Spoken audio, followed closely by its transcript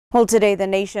Well, today the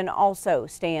nation also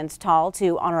stands tall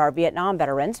to honor our Vietnam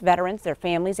veterans. Veterans, their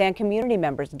families, and community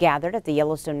members gathered at the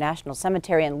Yellowstone National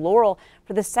Cemetery in Laurel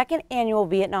for the second annual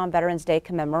Vietnam Veterans Day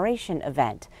commemoration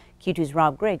event. Q2's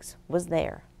Rob Griggs was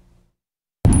there.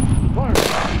 Fire.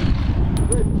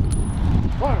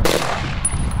 Fire.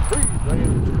 Freeze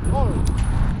and fire.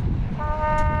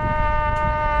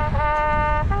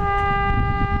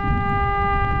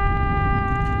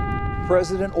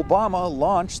 President Obama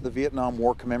launched the Vietnam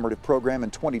War commemorative program in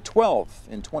 2012.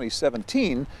 In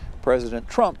 2017, President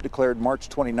Trump declared March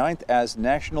 29th as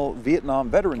National Vietnam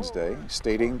Veterans Day,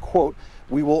 stating, quote,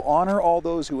 "We will honor all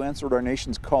those who answered our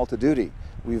nation's call to duty.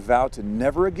 We vow to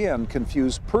never again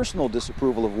confuse personal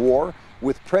disapproval of war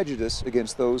with prejudice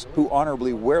against those who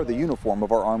honorably wear the uniform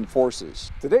of our armed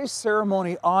forces." Today's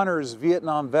ceremony honors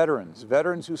Vietnam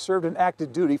veterans who served in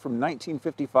active duty from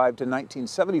 1955 to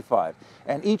 1975.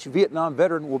 And each Vietnam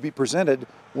veteran will be presented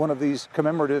one of these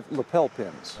commemorative lapel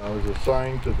pins. I was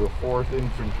assigned to the 4th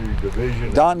Infantry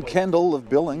Division. Don Kendall of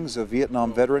Billings, a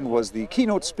Vietnam veteran, was the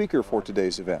keynote speaker for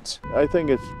today's events. I think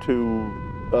it's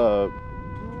to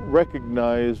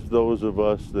recognize those of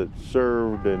us that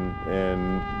served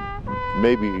and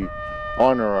maybe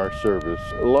honor our service.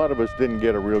 A lot of us didn't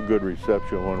get a real good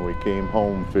reception when we came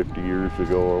home 50 years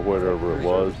ago or whatever it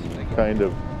was, and kind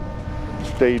of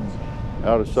stayed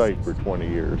out of sight for 20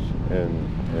 years. And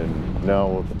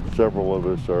now several of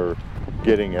us are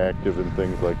getting active in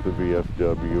things like the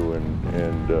VFW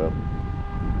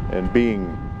and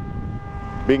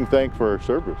being thanked for our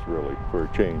service, really, for a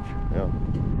change. Yeah.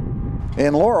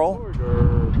 In Laurel,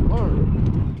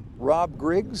 Rob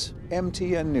Griggs,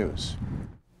 MTN News.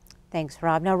 Thanks,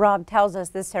 Rob. Now, Rob tells us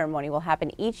this ceremony will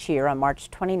happen each year on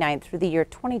March 29th through the year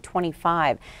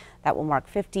 2025. That will mark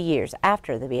 50 years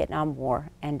after the Vietnam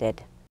War ended.